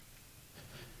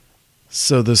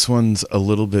So this one's a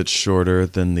little bit shorter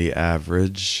than the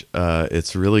average.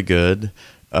 It's really good,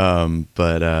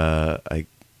 but I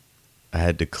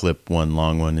had to clip one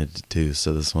long one into two,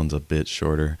 so this one's a bit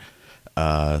shorter.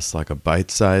 It's like a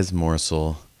bite-sized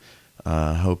morsel.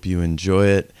 Hope you enjoy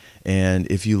it. And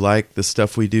if you like the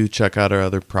stuff we do, check out our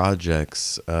other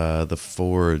projects. The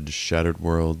Forge, Shattered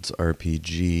Worlds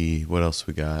RPG. What else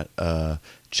we got?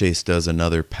 Chase Does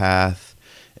Another Path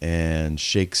and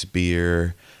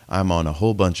Shakespeare. I'm on a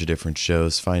whole bunch of different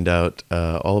shows. Find out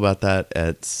all about that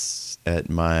at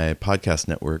my podcast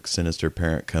network, Sinister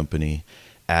Parent Company,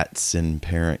 at Sin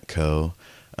Parent Co.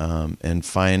 And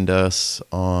find our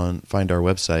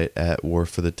website at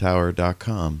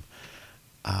warforthetower.com.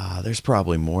 There's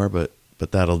probably more, but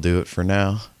that'll do it for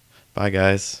now. Bye,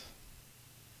 guys.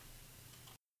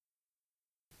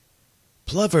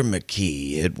 Plover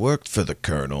McKee had worked for the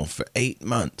Colonel for 8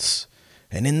 months,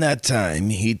 and in that time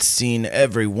he'd seen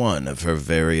every one of her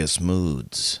various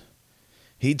moods.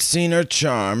 He'd seen her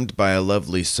charmed by a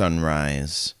lovely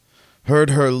sunrise,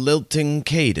 heard her lilting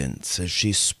cadence as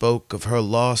she spoke of her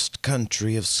lost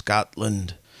country of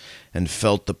Scotland, and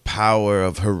felt the power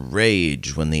of her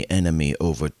rage when the enemy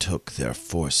overtook their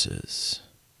forces.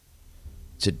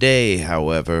 Today,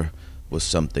 however, was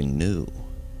something new.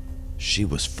 She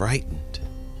was frightened.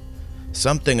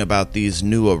 Something about these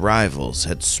new arrivals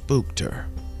had spooked her.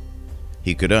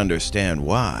 He could understand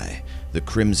why. The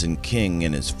Crimson King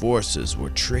and his forces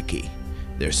were tricky.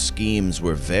 Their schemes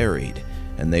were varied,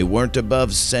 and they weren't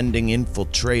above sending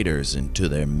infiltrators into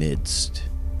their midst.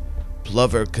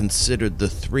 Plover considered the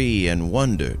three and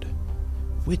wondered,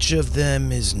 which of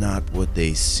them is not what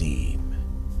they seem?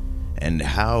 And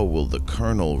how will the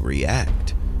Colonel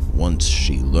react once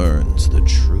she learns the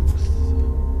truth?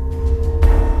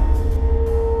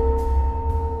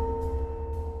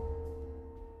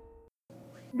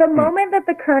 The moment that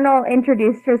the Colonel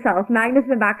introduced herself, Magnus in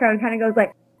the background kind of goes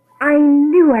like, I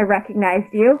knew I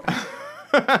recognized you.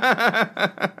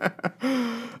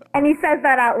 And he says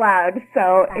that out loud,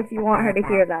 so if you want her to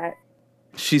hear that.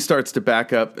 She starts to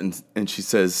back up and she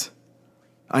says,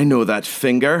 I know that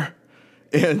finger.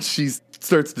 And she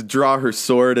starts to draw her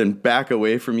sword and back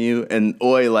away from you. And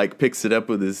Oi picks it up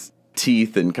with his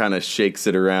teeth and kind of shakes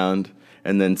it around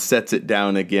and then sets it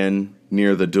down again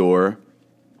near the door.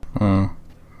 All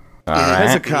right.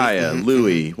 Hezekiah,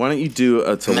 Louis, why don't you do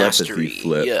a telepathy Mastery,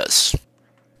 flip? yes.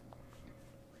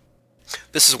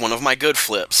 This is one of my good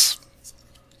flips.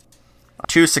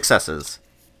 2 successes.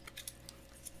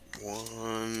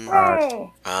 One.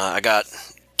 Hey. I got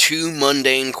 2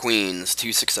 mundane queens,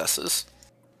 2 successes.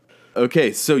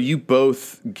 Okay, so you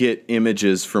both get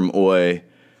images from Oi.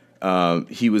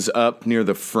 He was up near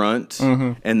the front,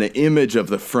 and the image of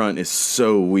the front is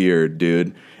so weird,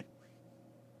 dude.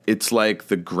 It's like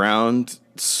the ground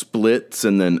splits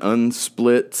and then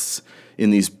unsplits in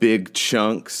these big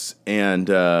chunks, and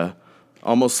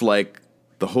almost like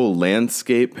the whole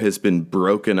landscape has been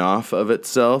broken off of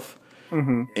itself.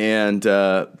 And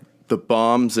the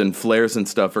bombs and flares and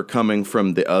stuff are coming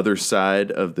from the other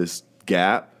side of this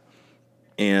gap.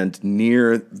 And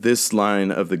near this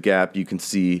line of the gap, you can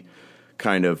see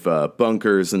kind of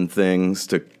bunkers and things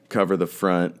to cover the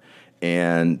front,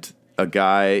 and a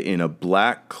guy in a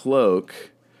black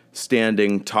cloak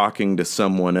standing talking to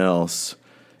someone else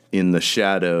in the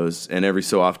shadows, and every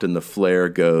so often the flare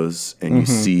goes and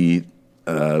you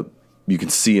can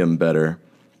see him better.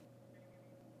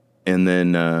 And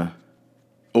then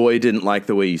Oi didn't like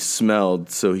the way he smelled,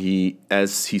 so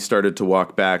as he started to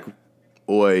walk back,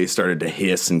 Oi started to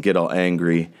hiss and get all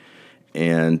angry,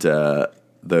 and the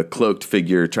cloaked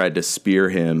figure tried to spear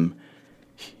him.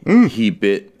 He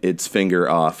bit its finger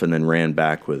off and then ran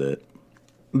back with it.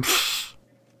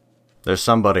 There's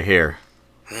somebody here.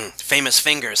 Famous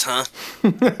fingers, huh?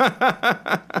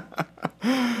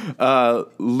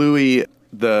 Louis,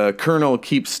 the Colonel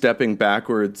keeps stepping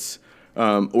backwards.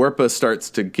 Orpa starts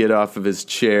to get off of his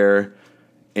chair,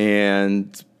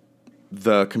 and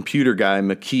the computer guy,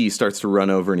 McKee, starts to run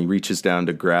over, and he reaches down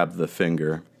to grab the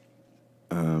finger.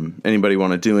 Anybody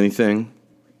want to do anything?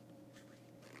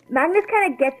 Magnus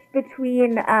kind of gets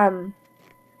between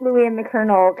Louis and the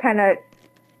Colonel, kind of,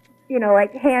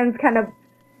 hands kind of,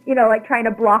 trying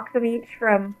to block them each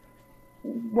from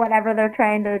whatever they're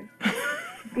trying to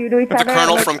do to each other. The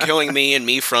Colonel from killing me and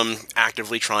me from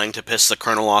actively trying to piss the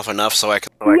Colonel off enough so I can...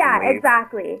 Yeah,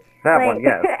 exactly. That one,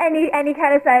 yes. and he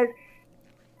kind of says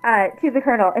to the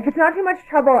Colonel, if it's not too much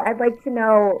trouble, I'd like to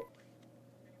know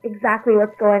exactly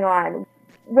what's going on.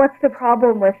 What's the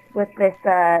problem with this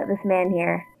man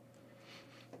here?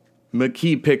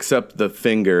 McKee picks up the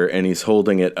finger and he's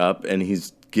holding it up and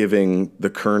he's giving the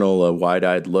colonel a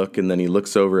wide-eyed look, and then he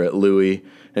looks over at Louis,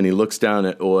 and he looks down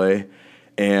at Oi,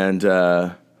 and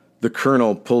the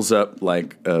colonel pulls up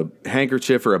like a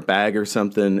handkerchief or a bag or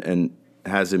something and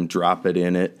has him drop it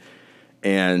in it,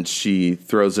 and she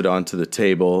throws it onto the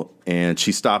table, and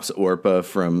she stops Orpa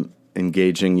from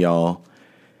engaging y'all,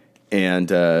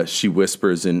 and she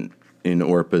whispers in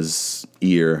Orpa's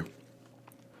ear.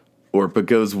 Orpa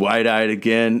goes wide-eyed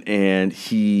again, and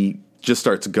he just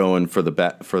starts going for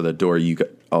the door you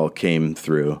all came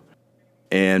through.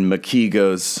 And McKee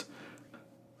goes,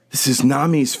 "This is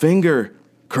Nami's finger,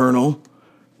 Colonel.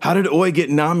 How did Oi get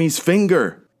Nami's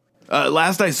finger?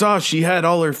 Last I saw, she had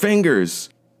all her fingers."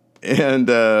 And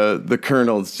the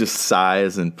Colonel just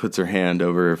sighs and puts her hand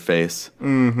over her face.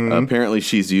 Mm-hmm. Apparently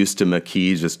she's used to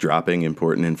McKee just dropping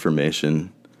important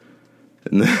information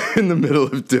in the middle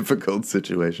of difficult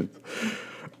situations.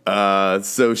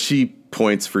 So she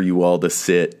points for you all to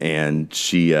sit, and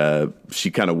she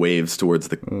kind of waves towards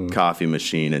the coffee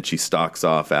machine, and she stalks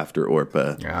off after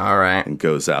Orpa. All right. And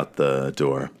goes out the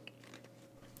door.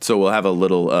 So we'll have a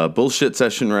little bullshit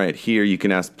session right here. You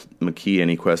can ask McKee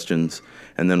any questions,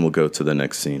 and then we'll go to the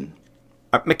next scene.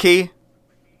 McKee?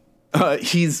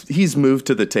 He's moved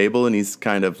to the table, and he's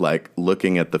kind of like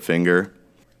looking at the finger.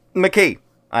 McKee.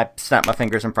 I snap my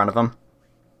fingers in front of him.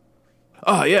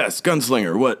 Ah, yes,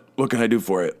 Gunslinger. What can I do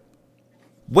for it?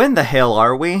 When the hell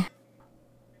are we?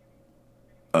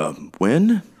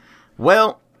 When?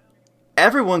 Well,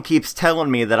 everyone keeps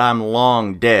telling me that I'm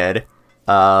long dead.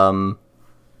 And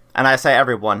I say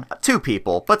everyone, 2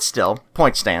 people, but still,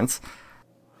 point stands.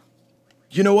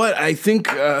 You know what? I think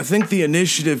the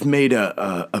initiative made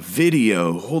a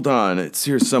video. Hold on, it's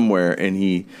here somewhere. And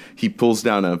he pulls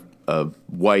down a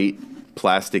white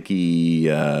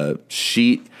plasticky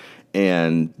sheet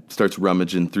and starts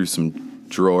rummaging through some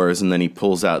drawers, and then he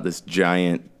pulls out this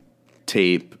giant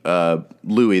tape.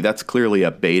 Louis, that's clearly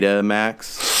a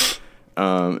Betamax.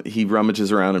 He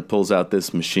rummages around and pulls out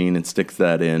this machine and sticks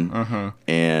that in,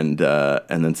 and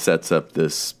then sets up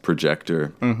this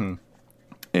projector.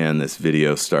 And this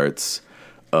video starts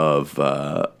of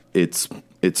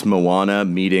it's Moana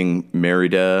meeting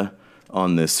Merida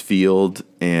on this field,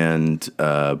 and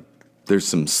there's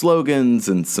some slogans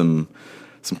and some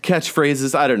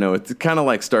catchphrases. I don't know. It's kind of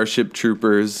like Starship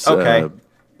Troopers. Okay.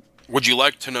 Would you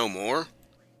like to know more?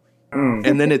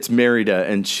 And then it's Merida,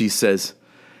 and she says,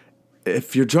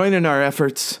 "If you're joining our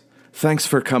efforts, thanks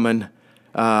for coming.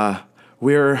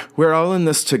 We're all in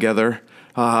this together.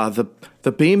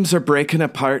 The beams are breaking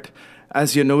apart,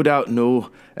 as you no doubt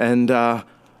know, and the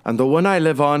one I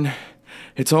live on,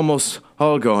 it's almost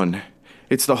all gone.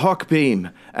 It's the Hawk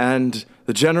beam, and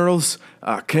the generals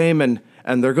came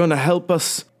and they're going to help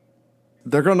us.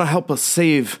 They're going to help us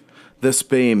save this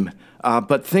beam.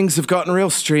 But things have gotten real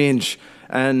strange,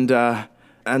 and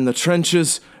the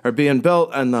trenches are being built,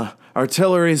 and the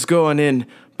artillery's going in.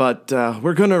 But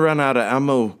we're going to run out of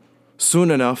ammo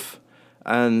soon enough,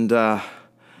 and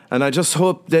I just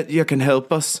hope that you can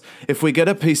help us. If we get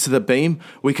a piece of the beam,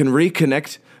 we can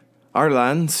reconnect our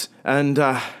lands, and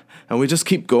we just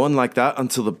keep going like that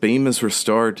until the beam is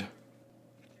restored."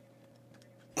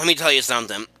 Let me tell you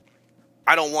something.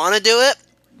 I don't want to do it,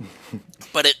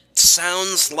 but it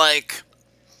sounds like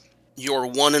your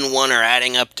 1 and 1 are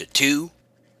adding up to 2.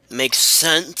 Makes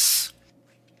sense.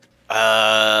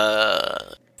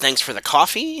 Thanks for the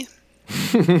coffee.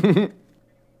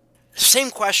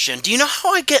 Same question. Do you know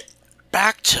how I get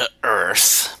back to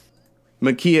Earth?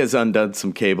 McKee has undone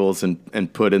some cables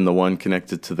and put in the one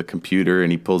connected to the computer,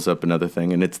 and he pulls up another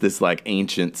thing, and it's this like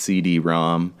ancient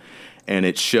CD-ROM, and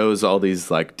it shows all these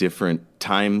like different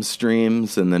time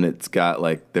streams, and then it's got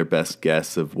like their best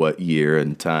guess of what year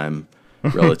and time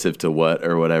relative to what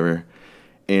or whatever.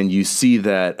 And you see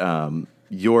that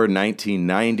your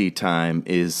 1990 time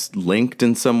is linked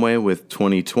in some way with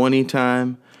 2020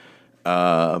 time,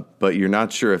 but you're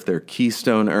not sure if they're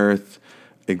Keystone Earth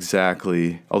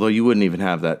exactly, although you wouldn't even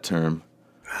have that term.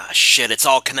 Shit, it's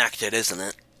all connected, isn't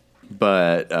it?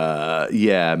 But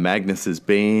yeah, Magnus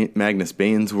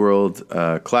Bane's world,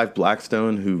 Clive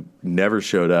Blackstone, who never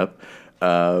showed up.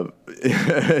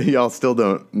 Y'all still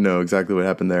don't know exactly what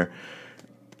happened there.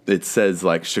 It says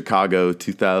like Chicago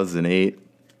 2008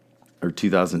 or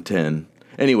 2010.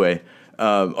 Anyway,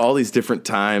 all these different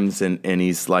times, and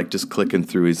he's like just clicking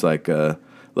through. He's like,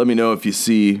 let me know if you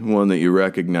see one that you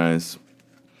recognize.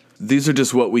 These are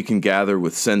just what we can gather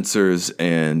with sensors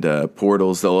and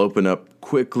portals. They'll open up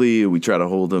quickly. We try to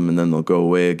hold them, and then they'll go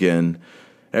away again.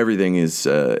 Everything is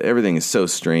so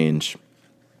strange.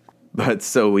 But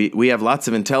so we have lots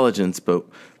of intelligence, but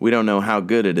we don't know how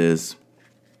good it is.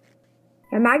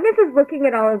 And Magnus is looking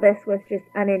at all of this with just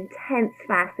an intense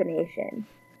fascination.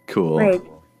 Cool. Like,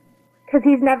 because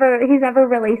he's never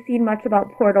really seen much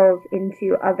about portals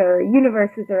into other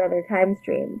universes or other time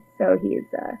streams. So he's,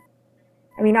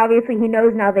 I mean, obviously he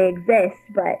knows now they exist,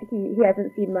 but he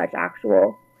hasn't seen much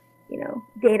actual,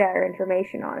 data or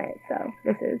information on it. So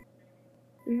this is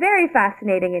very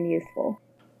fascinating and useful.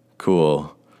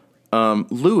 Cool.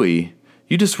 Louis,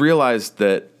 you just realized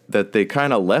that they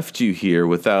kind of left you here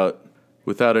without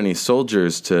any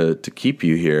soldiers to keep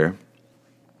you here.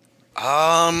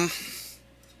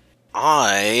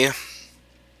 I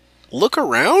look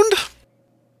around.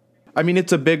 I mean,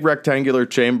 it's a big rectangular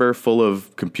chamber full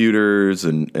of computers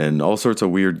and all sorts of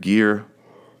weird gear.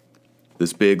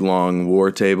 This big, long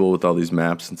war table with all these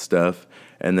maps and stuff.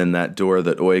 And then that door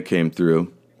that Oi came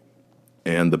through.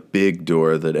 And the big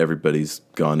door that everybody's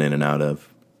gone in and out of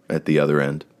at the other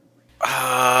end.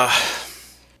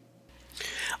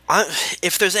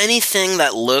 If there's anything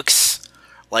that looks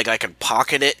like I could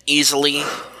pocket it easily,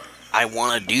 I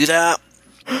want to do that.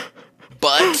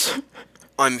 But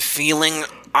I'm feeling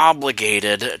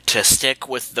obligated to stick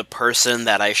with the person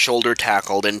that I shoulder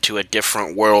tackled into a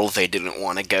different world they didn't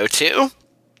want to go to.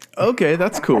 Okay,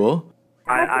 that's cool.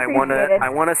 I want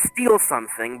to steal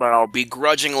something, but I'll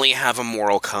begrudgingly have a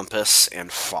moral compass and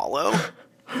follow.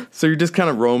 So you're just kind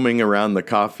of roaming around the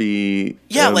coffee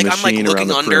I'm machine looking around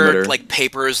the under perimeter. like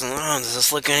papers and does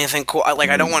this look anything cool?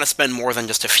 I don't want to spend more than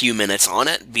just a few minutes on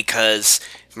it, because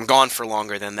if I'm gone for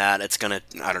longer than that, it's gonna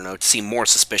seem more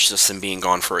suspicious than being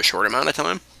gone for a short amount of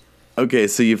time. Okay,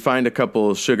 so you find a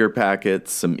couple sugar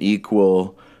packets, some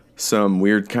Equal, some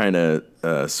weird kind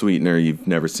of sweetener you've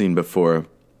never seen before.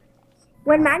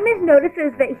 When Magnus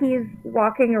notices that he's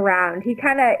walking around, he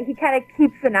kind of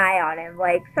keeps an eye on him.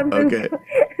 Like, something's Okay.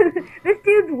 this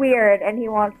dude's weird, and he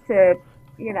wants to,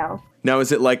 Now,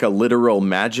 is it like a literal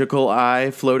magical eye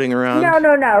floating around?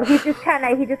 No. He just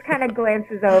kind of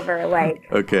glances over, like,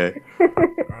 Okay.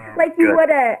 like you would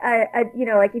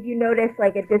like if you notice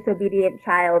like a disobedient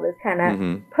child is kind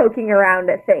of poking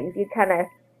around at things, you'd kind of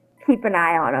keep an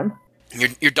eye on him.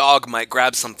 Your dog might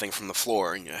grab something from the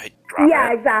floor and you drop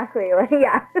Yeah, it. exactly. Like,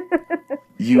 yeah.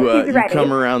 You He's ready.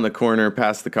 come around the corner,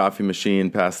 past the coffee machine,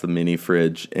 past the mini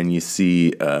fridge, and you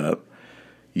see all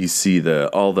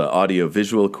the audio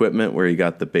visual equipment where you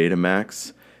got the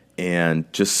Betamax,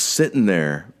 and just sitting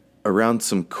there around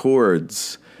some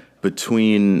cords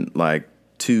between like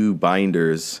two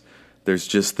binders, there's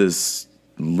just this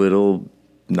little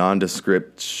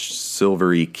nondescript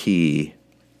silvery key.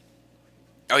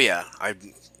 Oh yeah, I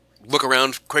look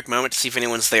around, quick moment to see if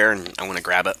anyone's there, and I want to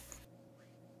grab it.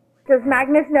 Does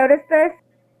Magnus notice this?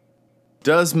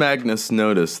 Does Magnus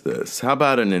notice this? How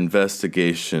about an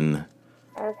investigation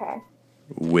Okay.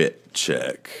 wit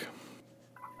check?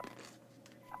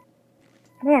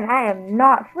 Man, I am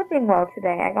not flipping well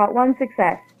today. I got one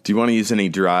success. Do you want to use any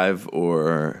drive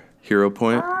or hero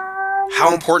point?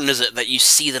 How important is it that you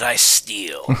see that I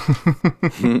steal?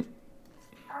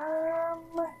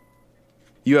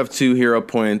 You have 2 hero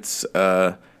points.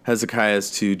 Hezekiah has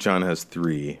 2. John has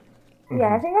 3.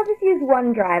 Yeah, I think I'll just use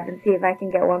one drive and see if I can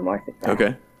get one more success.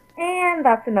 Okay. And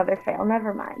that's another fail.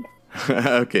 Never mind.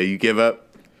 Okay, you give up?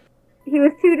 He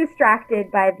was too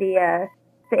distracted by the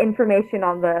information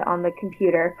on the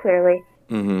computer. Clearly.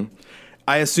 Mm-hmm.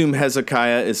 I assume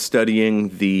Hezekiah is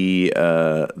studying the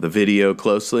video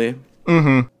closely.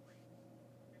 Mm-hmm.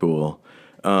 Cool.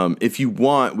 If you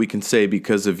want, we can say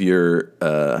because of your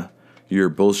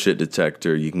bullshit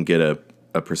detector, you can get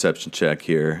a perception check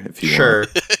here if you Sure.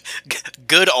 want.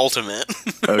 Good ultimate.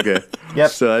 Okay.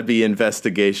 Yep. So that'd be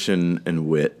investigation and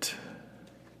wit.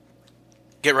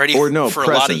 Get ready Or no, for a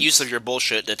lot of presence. use of your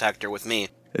bullshit detector with me.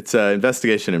 It's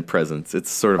investigation and presence. It's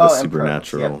sort of a and presence,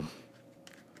 supernatural.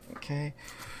 Okay.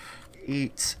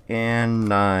 8 and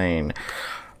 9.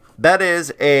 That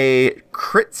is a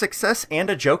crit success and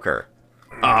a joker.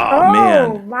 Oh,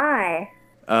 man. My.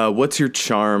 What's your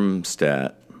charm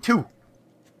stat? 2.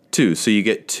 2. So you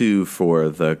get 2 for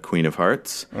the Queen of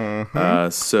Hearts.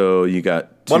 So you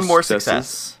got 2 One more successes,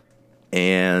 success.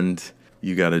 and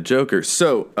you got a joker.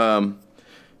 So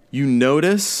you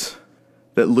notice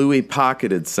that Louis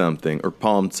pocketed something or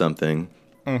palmed something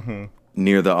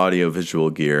near the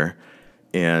audiovisual gear,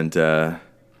 and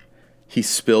he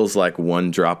spills like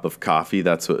one drop of coffee.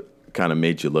 That's what kind of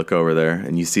made you look over there,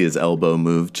 and you see his elbow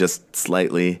move just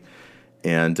slightly,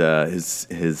 and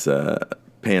his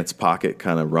pants pocket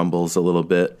kind of rumbles a little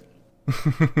bit.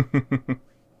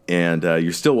 And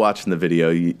you're still watching the video.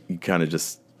 You kind of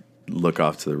just look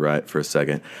off to the right for a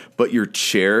second, but your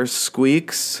chair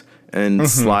squeaks and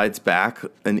slides back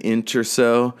an inch or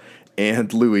so,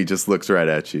 and Louis just looks right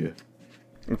at you.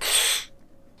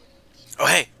 Oh,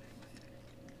 hey.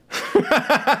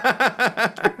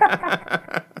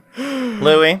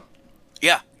 Louie,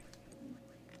 Yeah.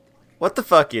 what the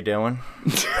fuck you doing?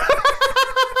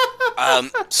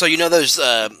 So you know those,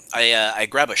 I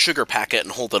grab a sugar packet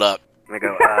and hold it up. And I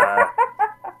go,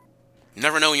 you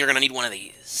never know when you're gonna need one of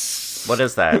these. What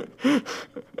is that?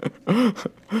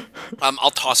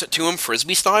 I'll toss it to him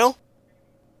Frisbee style.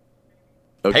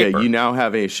 Okay, Paper. you now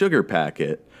have a sugar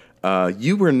packet.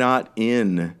 You were not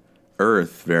in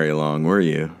Earth very long, were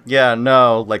you? Yeah,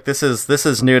 no, like this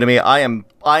is new to me. I am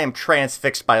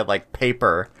transfixed by like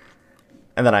paper.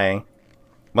 And then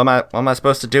what am I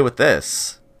supposed to do with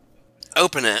this?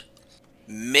 Open it.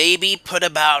 Maybe put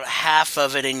about half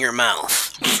of it in your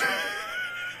mouth.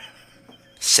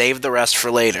 Save the rest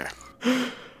for later.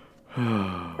 I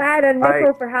had a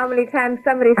nickel for how many times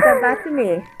somebody said that to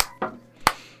me.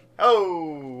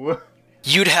 Oh.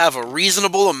 You'd have a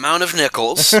reasonable amount of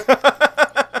nickels.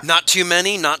 Not too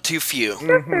many, not too few.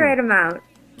 Just the right amount.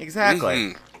 Exactly.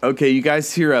 Mhm. Okay, you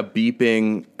guys hear a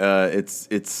beeping.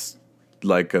 It's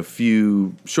like a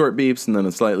few short beeps and then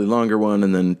a slightly longer one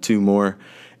and then two more.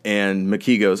 And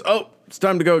McKee goes, "Oh, it's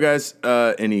time to go, guys."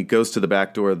 And he goes to the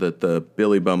back door that the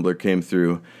Billy Bumbler came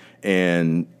through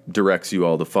and directs you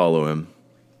all to follow him.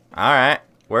 All right.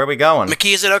 Where are we going?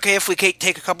 McKee, is it okay if we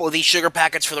take a couple of these sugar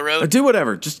packets for the road? Do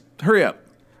whatever. Just hurry up.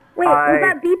 Wait, was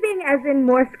that beeping as in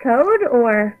Morse code,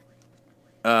 or?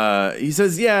 He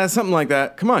says, "Yeah, something like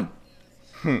that. Come on."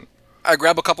 I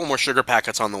grab a couple more sugar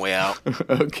packets on the way out.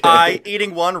 Okay.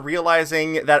 Eating one,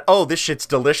 realizing that, oh, this shit's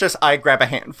delicious, I grab a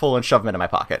handful and shove them into my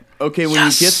pocket. Okay, when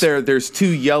Yes! you get there, there's two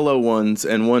yellow ones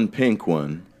and one pink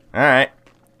one. All right.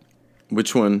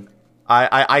 Which one?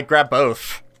 I grab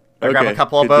both. I grab Okay, a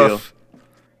couple of good both.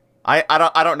 I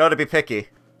don't know to be picky.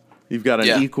 You've got an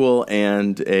Yeah. equal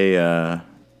and a,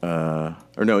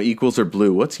 or no, equals are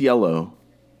blue. What's yellow?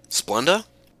 Splenda?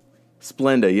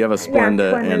 Splenda. You have a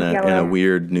Splenda Splenda's and a yellow.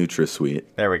 weird NutraSweet.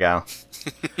 There we go.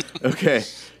 Okay.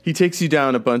 He takes you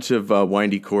down a bunch of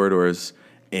windy corridors,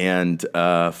 and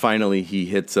finally he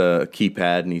hits a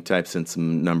keypad and he types in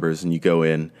some numbers, and you go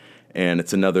in, and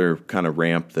it's another kind of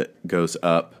ramp that goes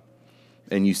up,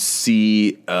 and you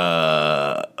see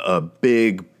a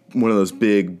big, one of those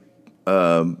big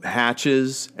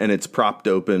hatches, and it's propped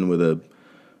open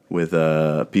with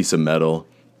a piece of metal.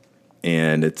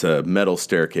 And it's a metal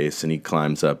staircase, and he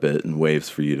climbs up it and waves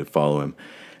for you to follow him.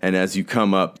 And as you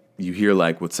come up, you hear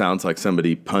like what sounds like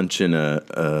somebody punching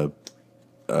a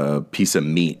piece of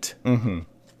meat,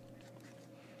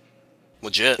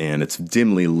 Legit. and it's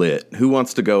dimly lit. Who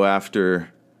wants to go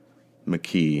after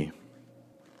McKee?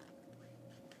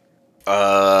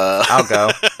 I'll go.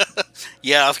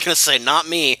 Yeah, I was gonna say, not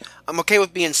me. I'm okay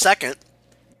with being second.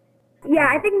 Yeah,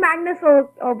 I think Magnus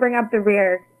will bring up the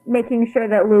rear, making sure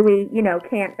that Louis,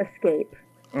 can't escape.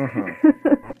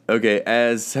 Okay,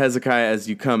 as Hezekiah, as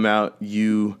you come out,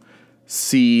 you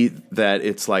see that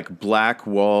it's like black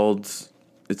walled.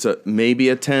 It's maybe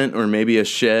a tent or maybe a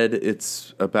shed.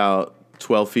 It's about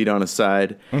 12 feet on a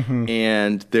side,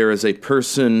 and there is a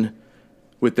person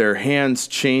with their hands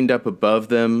chained up above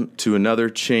them to another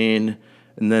chain,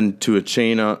 and then to a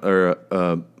chain or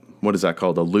what is that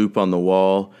called? A loop on the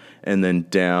wall, and then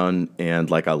down and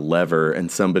like a lever,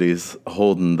 and somebody's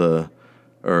holding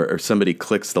or somebody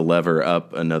clicks the lever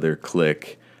up another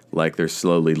click, like they're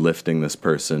slowly lifting this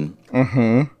person.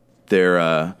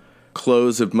 Their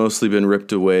clothes have mostly been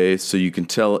ripped away, so you can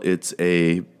tell it's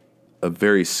a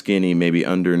very skinny, maybe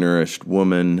undernourished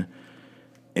woman,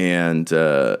 and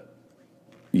her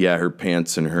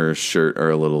pants and her shirt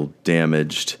are a little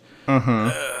damaged.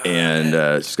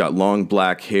 And she's got long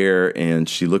black hair, and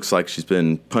she looks like she's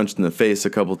been punched in the face a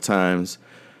couple times,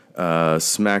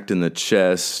 smacked in the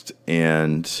chest,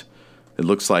 and it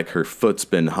looks like her foot's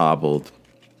been hobbled.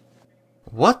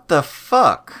 What the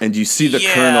fuck? And you see the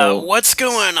yeah, colonel. what's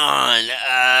going on?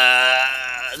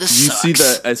 This You sucks.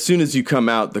 see as soon as you come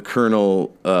out, the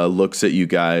colonel looks at you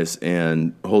guys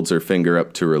and holds her finger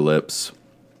up to her lips.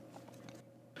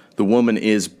 The woman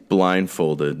is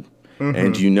blindfolded,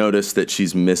 and you notice that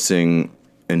she's missing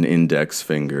an index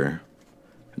finger.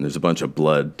 And there's a bunch of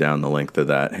blood down the length of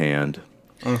that hand.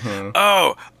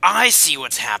 Oh, I see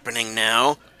what's happening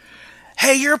now.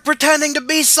 Hey, you're pretending to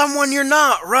be someone you're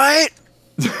not, right?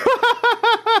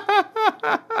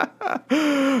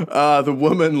 The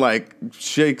woman, like,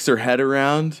 shakes her head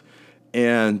around,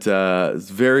 and it's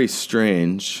very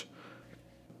strange.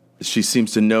 She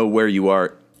seems to know where you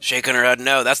are. Shaking her head,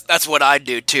 no. That's what I'd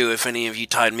do, too, if any of you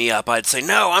tied me up. I'd say,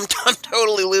 no, I'm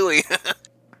totally Louie.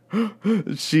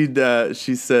 She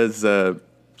says,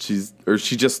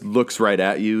 she just looks right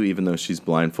at you, even though she's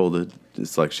blindfolded.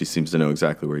 It's like she seems to know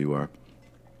exactly where you are.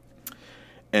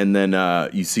 And then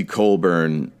you see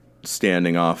Colburn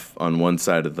standing off on one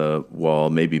side of the wall,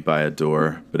 maybe by a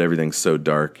door, but everything's so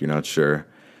dark, you're not sure.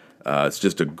 It's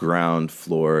just a ground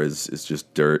floor is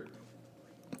just dirt.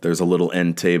 There's a little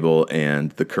end table,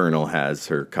 and the Colonel has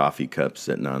her coffee cup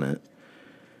sitting on it.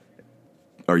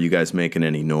 Are you guys making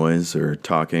any noise or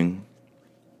talking?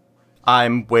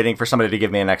 I'm waiting for somebody to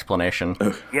give me an explanation.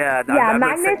 Yeah,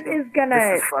 Magnus is gonna...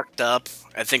 This is fucked up.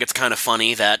 I think it's kind of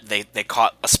funny that they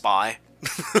caught a spy.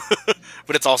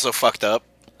 But it's also fucked up.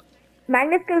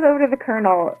 Magnus goes over to the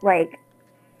Colonel, like,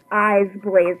 eyes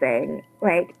blazing.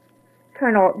 Like,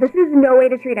 Colonel, this is no way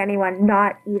to treat anyone,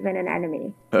 not even an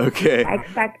enemy. Okay. I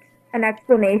expect an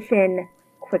explanation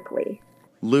quickly.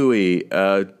 Louis,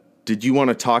 did you want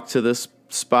to talk to this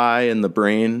spy in the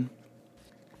brain?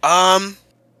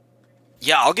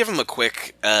 Yeah, I'll give him a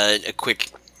quick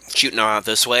shooting out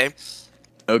this way.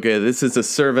 Okay, this is a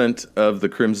servant of the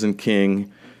Crimson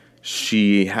King.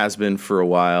 She has been for a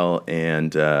while,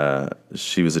 and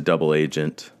she was a double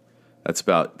agent. That's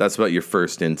about your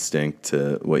first instinct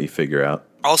to what you figure out.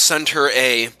 I'll send her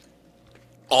a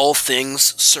 "all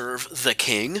things serve the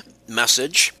king"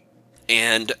 message,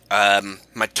 and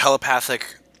my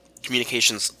telepathic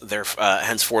communications there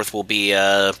henceforth will be,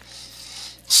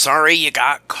 "Sorry you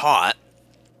got caught.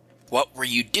 What were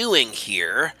you doing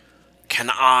here?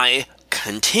 Can I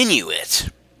continue it?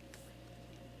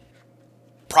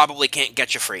 Probably can't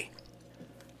get you free."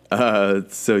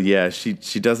 So yeah, she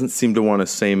doesn't seem to want to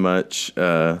say much.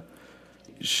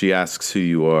 She asks who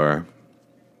you are.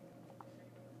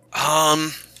 I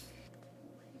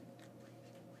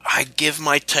give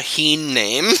my Taheen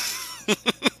name.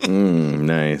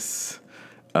 Nice.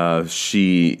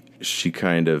 She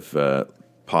kind of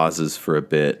pauses for a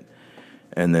bit,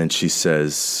 and then she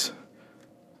says,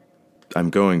 "I'm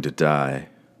going to die."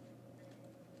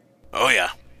 Oh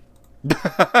yeah.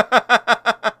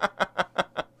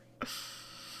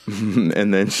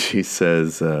 And then she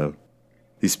says,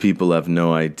 "These people have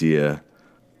no idea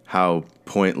how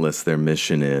pointless their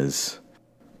mission is.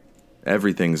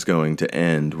 Everything's going to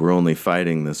end. We're only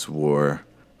fighting this war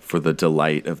for the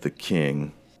delight of the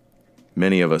king.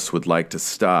 Many of us would like to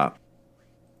stop."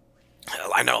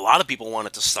 Hell, I know a lot of people want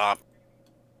it to stop.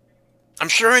 I'm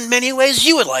sure in many ways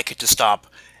you would like it to stop,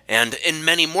 and in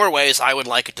many more ways I would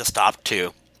like it to stop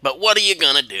too. But what are you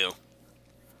gonna do?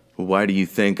 Why do you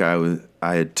think I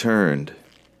had turned?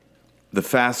 The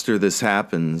faster this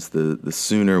happens, the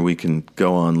sooner we can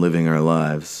go on living our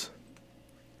lives.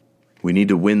 We need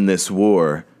to win this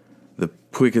war. The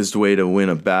quickest way to win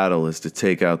a battle is to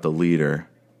take out the leader.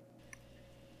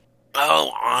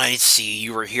 Oh, I see.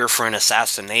 You were here for an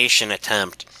assassination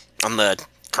attempt on the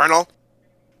Colonel?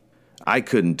 I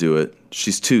couldn't do it.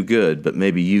 She's too good, but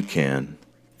maybe you can.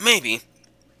 Maybe.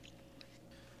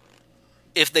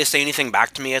 If they say anything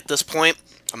back to me at this point,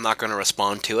 I'm not going to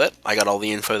respond to it. I got all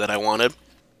the info that I wanted.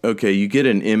 Okay, you get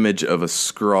an image of a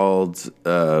scrawled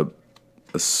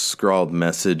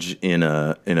message in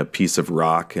a piece of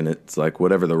rock, and it's like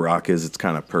whatever the rock is, it's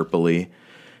kind of purpley,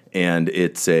 and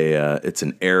it's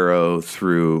an arrow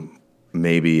through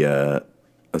maybe a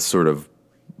sort of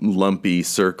lumpy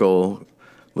circle.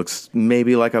 Looks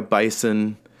maybe like a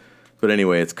bison, but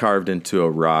anyway, it's carved into a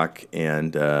rock,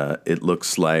 and it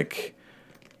looks like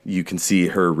you can see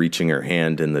her reaching her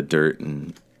hand in the dirt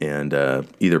and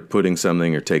either putting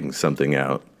something or taking something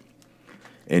out.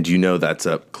 And you know that's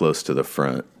up close to the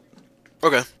front.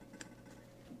 Okay.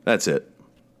 That's it.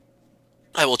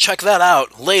 I will check that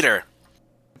out later.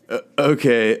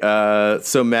 Okay,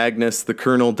 so Magnus, the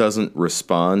Colonel doesn't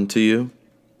respond to you?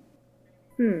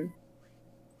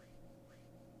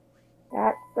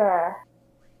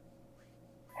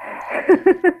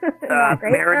 That's,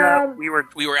 Merida, we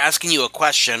were asking you a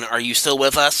question. Are you still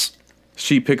with us?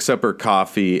 She picks up her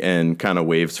coffee and kind of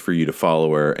waves for you to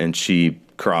follow her, and she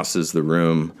crosses the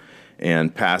room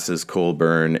and passes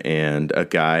Colburn and a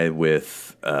guy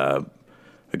with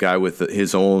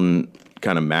his own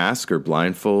kind of mask or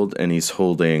blindfold, and he's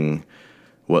holding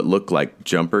what look like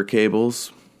jumper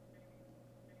cables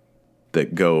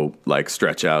that go like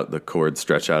the cords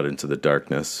stretch out into the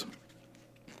darkness.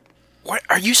 What,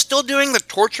 are you still doing the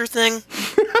torture thing?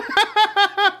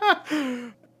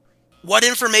 What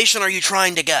information are you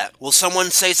trying to get? Will someone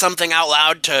say something out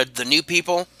loud to the new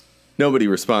people? Nobody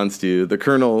responds to you. The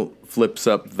Colonel flips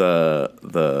up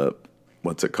the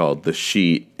what's it called? The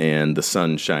sheet, and the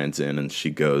sun shines in, and she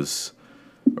goes,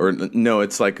 or no,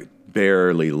 it's like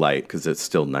barely light because it's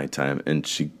still nighttime, and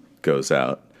she goes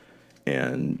out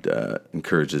and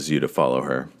encourages you to follow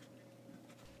her.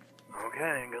 Okay,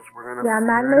 I guess we're yeah,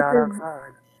 Magnus is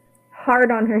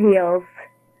hard on her heels,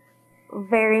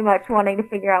 very much wanting to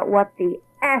figure out what the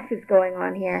F is going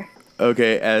on here.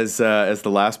 Okay, as the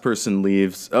last person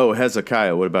leaves... Oh,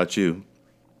 Hezekiah, what about you?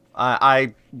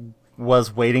 I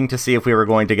was waiting to see if we were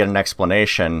going to get an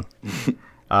explanation.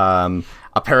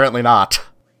 Apparently not.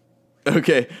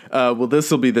 Okay, well, this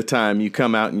will be the time. You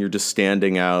come out and you're just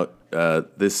standing out.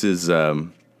 This is...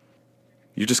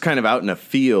 You're just kind of out in a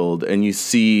field, and you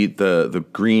see the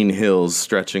green hills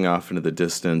stretching off into the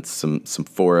distance, some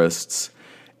forests,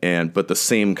 but the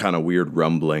same kind of weird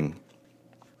rumbling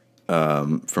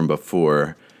from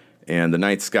before. And the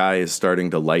night sky is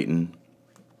starting to lighten,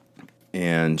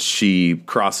 and she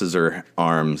crosses her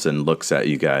arms and looks at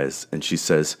you guys, and she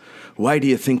says, "Why do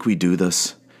you think we do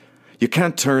this? You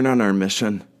can't turn on our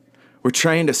mission. We're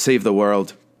trying to save the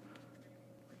world.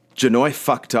 Janoi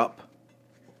fucked up.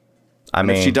 I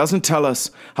mean, If she doesn't tell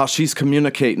us how she's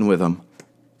communicating with him,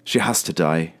 she has to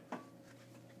die."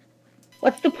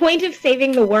 What's the point of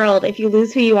saving the world if you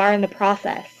lose who you are in the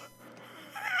process?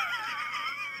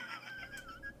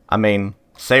 I mean,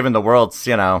 saving the world's,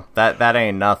 that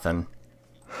ain't nothing.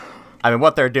 I mean,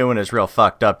 what they're doing is real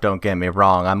fucked up, don't get me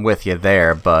wrong. I'm with you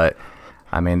there, but,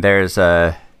 I mean, there's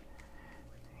sometimes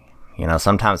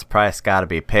the price gotta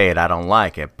be paid. I don't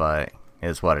like it, but it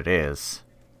is what it is.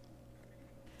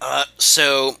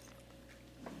 So,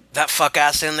 that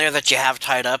fuck-ass in there that you have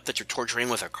tied up that you're torturing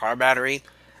with a car battery,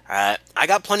 I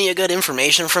got plenty of good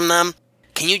information from them.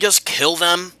 Can you just kill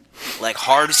them, like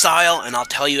hard style, and I'll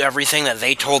tell you everything that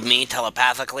they told me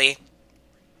telepathically?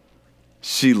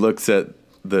 She looks at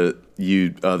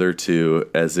you other two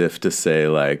as if to say,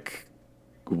 like,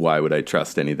 why would I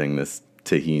trust anything this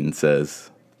Taheen says?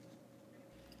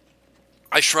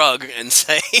 I shrug and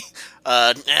say,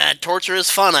 torture is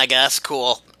fun, I guess.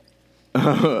 Cool.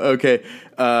 Okay.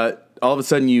 All of a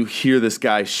sudden you hear this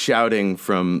guy shouting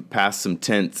from past some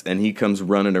tents, and he comes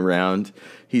running around.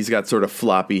 He's got sort of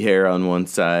floppy hair on one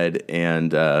side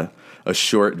and a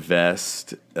short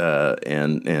vest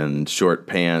and short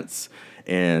pants,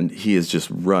 and he is just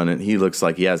running. He looks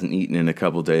like he hasn't eaten in a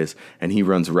couple days, and he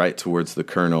runs right towards the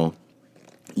colonel.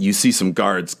 You see some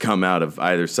guards come out of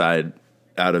either side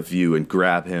out of view and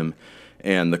grab him,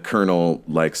 and the colonel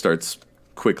starts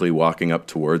quickly walking up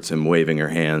towards him, waving her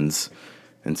hands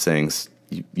and saying,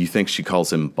 you think she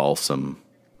calls him Balsam.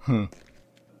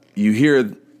 You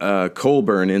hear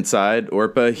Colburn inside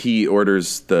Orpa. He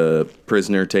orders the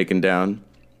prisoner taken down.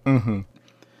 Mm-hmm.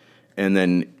 And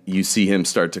then you see him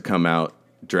start to come out,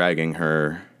 dragging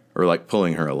her, or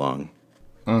pulling her along.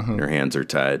 Mm-hmm. Her hands are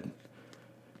tied.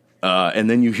 And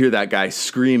then you hear that guy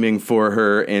screaming for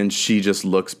her, and she just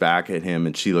looks back at him,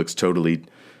 and she looks totally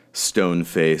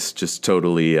stone-faced, just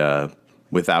totally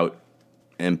without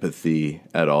empathy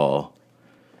at all.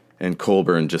 And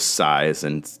Colburn just sighs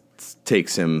and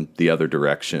takes him the other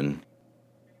direction.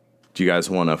 Do you guys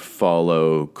want to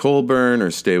follow Colburn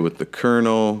or stay with the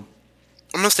colonel?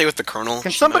 I'm going to stay with the colonel.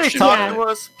 Can somebody talk to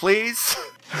us, please?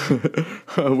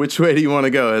 Which way do you want to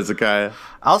go, Hezekiah?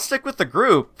 I'll stick with the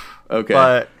group. Okay.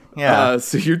 But, yeah.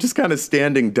 So you're just kind of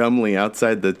standing dumbly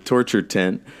outside the torture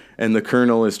tent, and the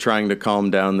colonel is trying to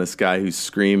calm down this guy who's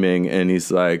screaming, and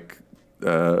he's like,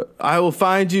 "I will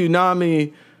find you,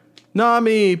 Nami.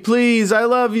 Nami, please, I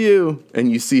love you."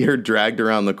 And you see her dragged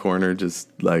around the corner, just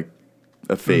like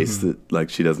a face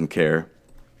that she doesn't care.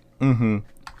 Mm-hmm.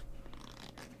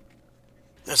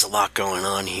 There's a lot going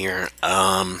on here.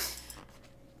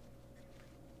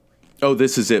 Oh,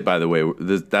 this is it, by the way.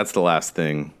 That's the last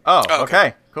thing. Oh,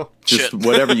 okay. Cool. Just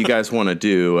whatever you guys want to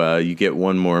do, you get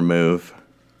one more move.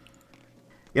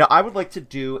 I would like to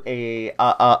do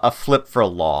a flip for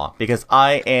law, because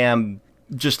I am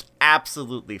just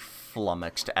absolutely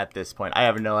flummoxed at this point. I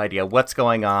have no idea what's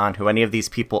going on, who any of these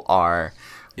people are.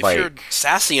 If you're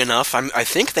sassy enough, I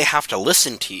think they have to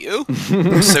listen to you.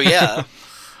 So yeah,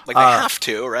 they have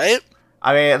to, right?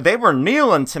 I mean, they were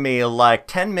kneeling to me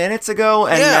 10 minutes ago,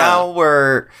 and now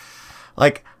we're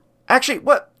actually,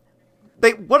 what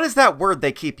is that word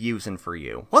they keep using for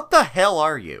you? What the hell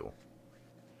are you?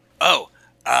 Oh,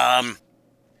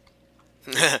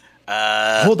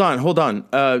 Hold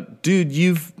on. Dude,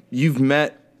 you've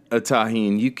met a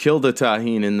Taheen. You killed a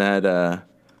Taheen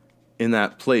in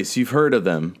that place. You've heard of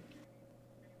them.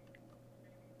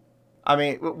 I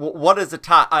mean, what is a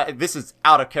this is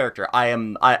out of character. I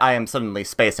am suddenly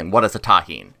spacing. What is a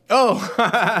Taheen? Oh.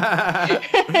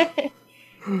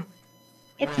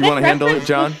 You want to handle it,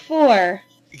 John? Before.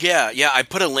 Yeah, I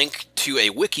put a link to a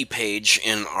wiki page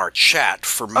in our chat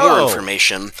for more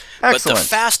information. Excellent. But the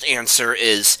fast answer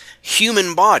is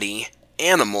human body,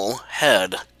 animal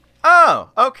head. Oh,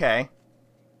 okay.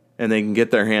 And they can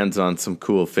get their hands on some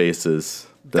cool faces.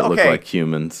 that look Okay. like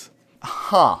humans.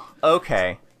 Huh.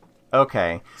 Okay.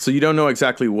 So you don't know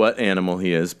exactly what animal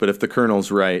he is, but if the Colonel's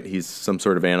right, he's some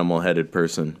sort of animal-headed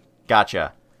person.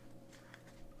 Gotcha.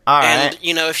 All right.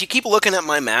 And, if you keep looking at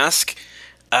my mask,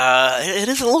 it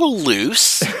is a little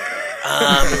loose.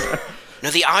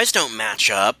 The eyes don't match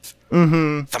up.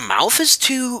 Mm-hmm. The mouth is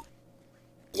too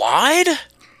wide.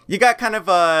 You got kind of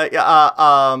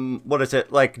what is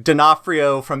it, like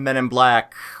D'Onofrio from Men in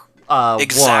Black?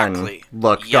 Exactly. One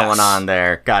look Yes. going on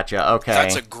there. Gotcha. Okay.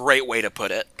 That's a great way to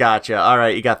put it. Gotcha. All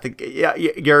right. You got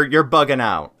you're bugging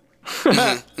out.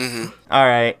 All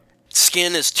right.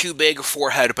 Skin is too big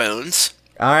for head bones.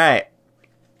 All right.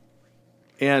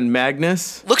 And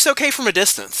Magnus? Looks okay from a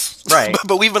distance. Right.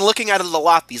 But we've been looking at it a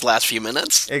lot these last few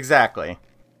minutes. Exactly.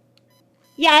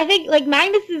 Yeah, I think like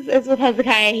Magnus is with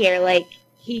Hezekiah here. Like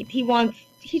he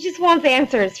just wants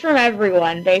answers from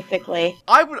everyone, basically.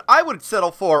 I would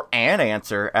settle for an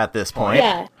answer at this point.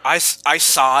 Yeah. I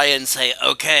sigh and say,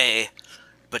 okay,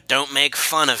 but don't make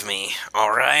fun of me,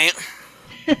 alright?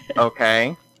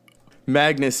 Okay.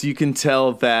 Magnus, you can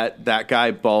tell that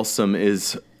guy Balsam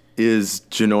is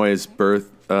Janoy's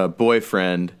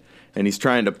boyfriend, and he's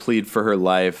trying to plead for her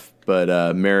life,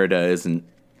 but Merida isn't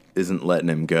letting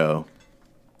him go.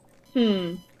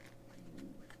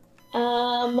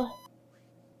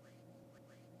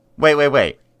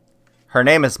 Wait. Her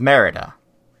name is Merida.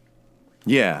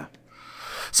 Yeah.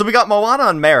 So we got Moana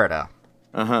and Merida.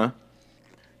 Uh-huh.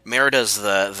 Merida's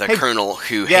the Hey, colonel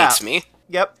who yeah. hates me.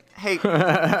 Yep. Hey. All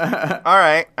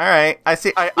right. I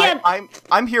see.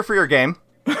 I'm here for your game.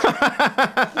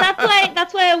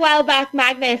 That's why a while back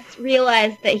Magnus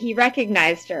realized that he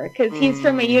recognized her, because he's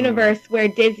from a universe where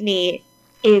Disney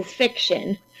is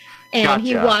fiction, and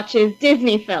he Gotcha. watches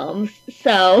Disney films,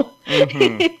 so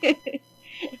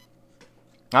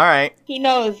All right. he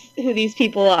knows who these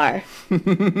people are.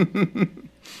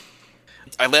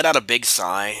 I let out a big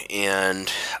sigh,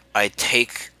 and I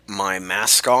take my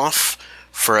mask off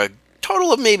for a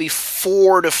total of maybe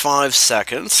 4 to 5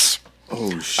 seconds.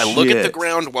 Oh, shit. I look at the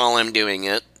ground while I'm doing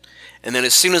it, and then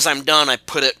as soon as I'm done, I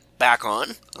put it back on.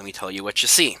 Let me tell you what you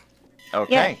see.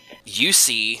 Okay. You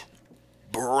see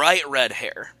bright red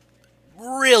hair.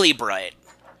 Really bright.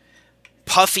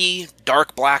 Puffy,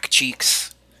 dark black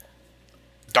cheeks.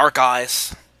 Dark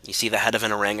eyes. You see the head of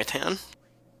an orangutan.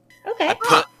 Okay.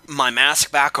 Put my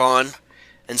mask back on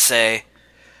and say,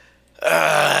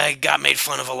 I got made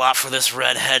fun of a lot for this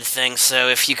redhead thing, so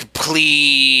if you could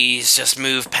please just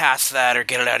move past that or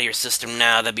get it out of your system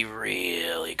now, that'd be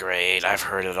really great. I've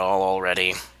heard it all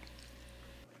already.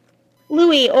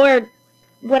 Louis, or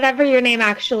whatever your name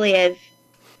actually is.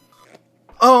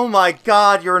 Oh my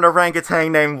God! You're an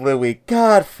orangutan named Louie.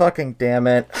 God fucking damn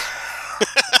it.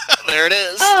 There it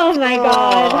is. Oh my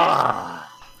god.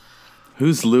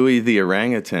 Who's Louis the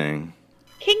orangutan?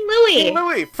 King Louis.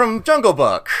 Louie from Jungle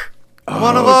Book. I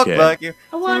wanna Oh, look okay. like you.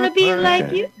 I wanna be like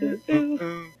Okay.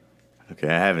 you. Okay,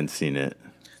 I haven't seen it.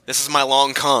 This is my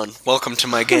long con. Welcome to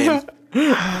my game.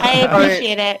 I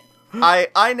appreciate it.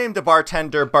 I named a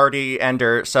bartender Barty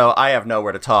Ender, so I have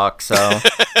nowhere to talk, so...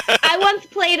 I once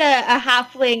played a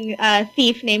halfling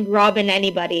thief named Robin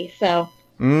Anybody, so...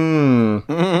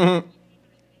 I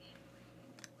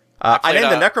played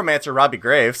named the a- necromancer Robbie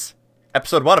Graves.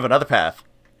 Episode 1 of Another Path.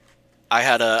 I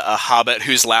had a hobbit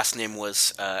whose last name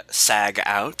was Sag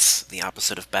Outs, the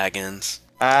opposite of Baggins.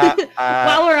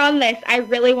 While we're on this, I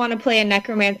really want to play a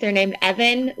necromancer named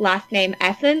Evan, last name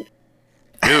Essence.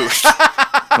 Ooh,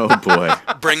 Oh boy.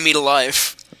 bring me to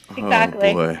life. Exactly.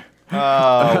 Oh boy.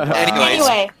 Anyways,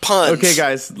 Anyway. puns. Okay,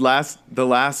 guys. The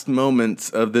last moments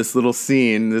of this little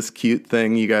scene, this cute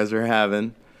thing you guys are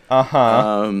having.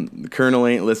 The Colonel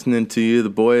ain't listening to you. The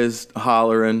boy is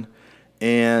hollering,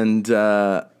 and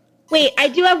Wait, I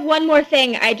do have one more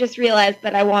thing I just realized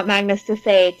that I want Magnus to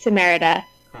say to Merida.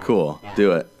 cool.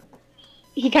 Do it.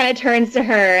 He kind of turns to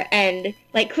her and,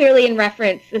 this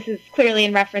is clearly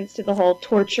in reference to the whole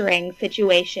torturing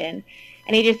situation.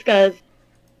 And he just goes,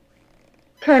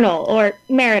 Colonel, or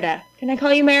Merida. Can I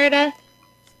call you Merida?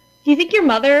 Do you think your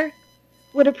mother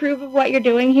would approve of what you're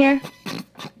doing here?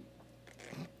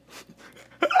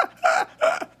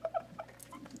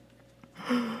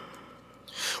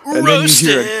 And then you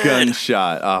hear a Roasted.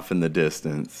 gunshot off in the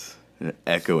distance,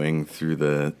 echoing through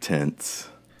the tents.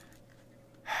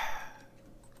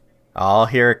 All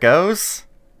here it goes.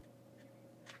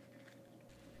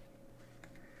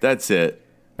 That's it.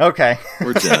 Okay.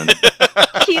 We're done.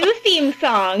 Cue theme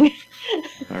song.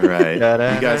 All right. You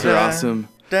guys are awesome.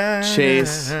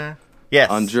 Chase, Yes.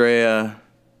 Andrea,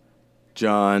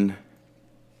 John.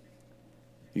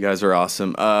 You guys are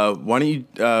awesome. Why don't you?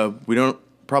 We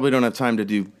probably don't have time to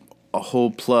do a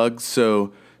whole plug,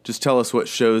 so just tell us what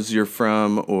shows you're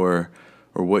from or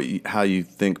how you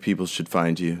think people should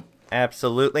find you.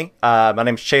 Absolutely. My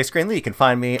name's Chase Greenlee. You can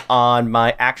find me on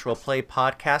my actual play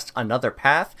podcast, Another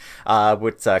Path,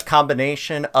 which is a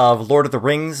combination of Lord of the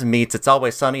Rings meets It's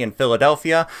Always Sunny in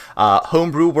Philadelphia,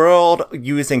 homebrew world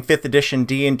using 5th edition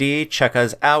D&D. Check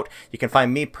us out. You can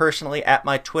find me personally at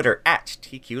my Twitter at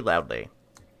TQLoudly.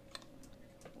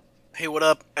 Hey, what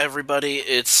up, everybody?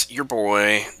 It's your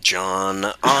boy, John.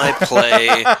 I play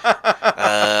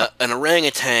an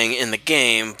orangutan in the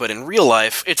game, but in real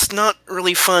life, it's not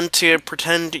really fun to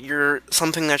pretend you're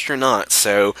something that you're not.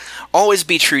 So always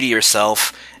be true to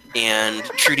yourself and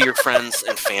true to your friends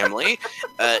and family.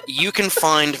 You can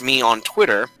find me on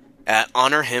Twitter at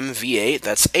HonorHimV8.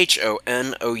 That's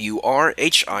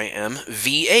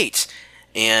HONOURHIMV8.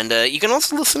 And you can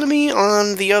also listen to me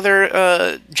on the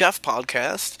other Jeff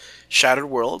podcast, Shattered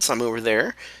Worlds. I'm over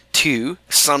there, too,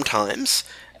 sometimes.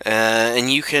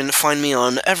 And you can find me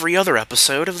on every other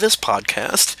episode of this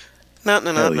podcast.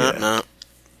 No.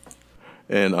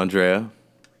 And Andrea?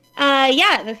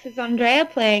 This is Andrea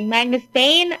playing Magnus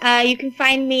Bane. You can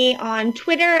find me on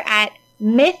Twitter at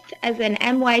myth, as in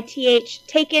MYTH,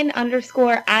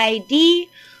 taken_ID.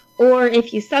 Or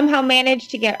if you somehow manage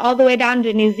to get all the way down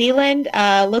to New Zealand,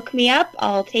 look me up.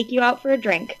 I'll take you out for a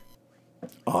drink.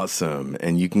 Awesome.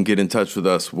 And you can get in touch with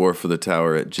us,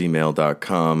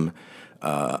 warforthetower@gmail.com.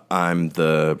 I'm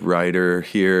the writer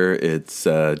here. It's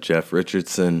Jeff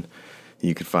Richardson.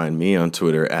 You can find me on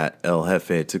Twitter at El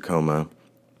Jefe Tacoma.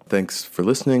 Thanks for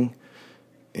listening,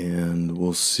 and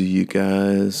we'll see you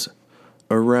guys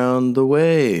around the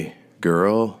way,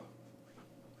 girl.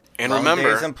 And Long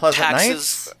remember, days and pleasant taxes...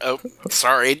 nights. Oh,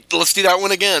 sorry. Let's do that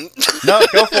one again. No,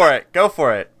 go for it. Go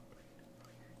for it.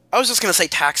 I was just going to say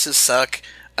taxes suck.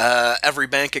 Every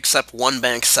bank except one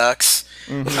bank sucks.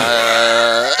 No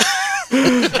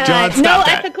stop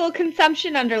that. ethical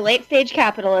consumption under late-stage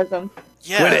capitalism.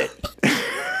 Yeah. Quit it.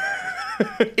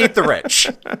 Eat the rich.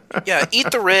 Yeah,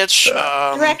 eat the rich.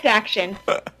 Direct action.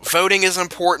 Voting is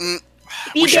important.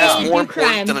 Be Which gay is and more do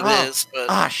crime. important than it is.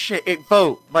 But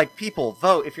Vote. Like, people,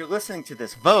 vote. If you're listening to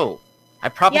this, vote. I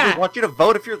probably Yeah. want you to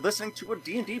vote if you're listening to a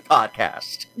D&D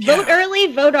podcast. Vote early,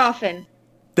 vote often.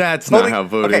 That's Voting- not how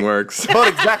voting okay. works. Vote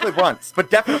exactly once, but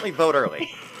definitely vote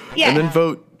early. Yeah. And then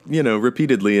vote,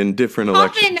 repeatedly in different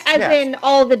often, elections. as Yeah. in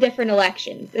all the different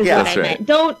elections, is Yeah. what That's I right.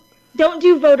 meant. Don't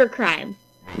do voter crime.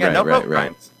 Yeah, Right, no right, vote right.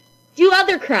 crimes. Do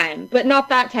other crime, but not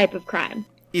that type of crime.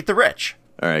 Eat the rich.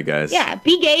 All right, guys. Yeah,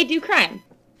 be gay, do crime.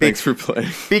 Thanks for playing.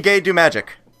 Be gay, do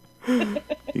magic. You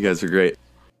guys are great.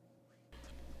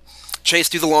 Chase,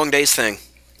 do the long days thing.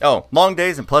 Oh, long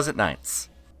days and pleasant nights.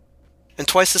 And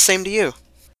twice the same to you.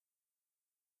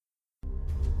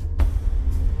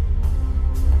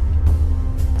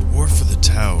 The War for the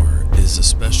Tower is a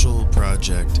special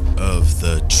project of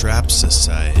the Trap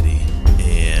Society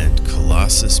and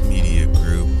Colossus Media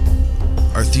Group.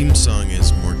 Our theme song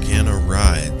is Morgana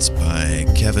Rides by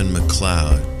Kevin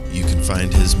MacLeod. You can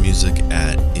find his music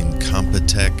at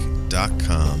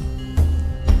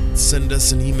incompetech.com. Send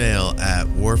us an email at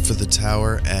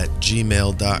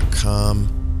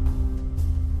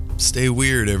warforthetower@gmail.com. Stay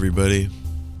weird, everybody.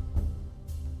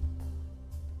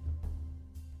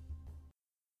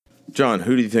 John,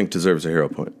 who do you think deserves a hero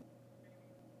point?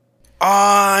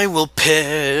 I will pick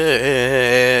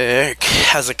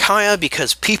Hezekiah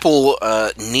because people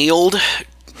kneeled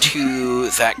to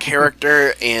that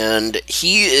character, and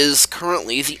he is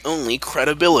currently the only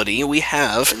credibility we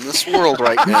have in this world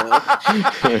right now.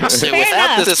 So Fair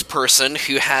without enough. this person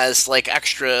who has like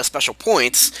extra special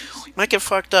points, we might get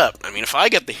fucked up. I mean, if I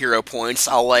get the hero points,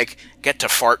 I'll like get to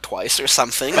fart twice or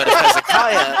something. But if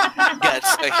Hezekiah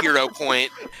gets a hero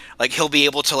point, like he'll be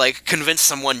able to like convince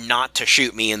someone not to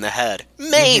shoot me in the head.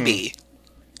 Maybe.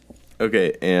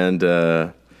 Okay, and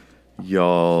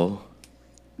y'all,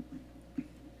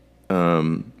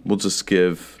 we'll just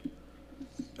give.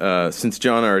 Since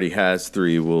John already has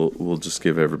 3, we'll just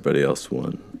give everybody else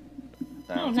 1.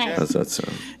 Oh, nice. How's that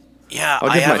sound? Yeah,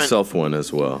 I'll I give haven't. myself 1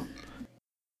 as well.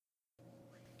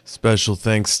 Special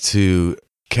thanks to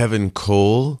Kevin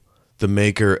Cole, the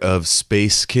maker of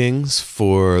Space Kings,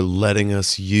 for letting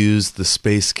us use the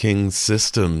Space Kings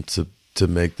system to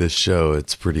make this show.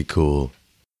 It's pretty cool.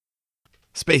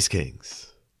 Space Kings.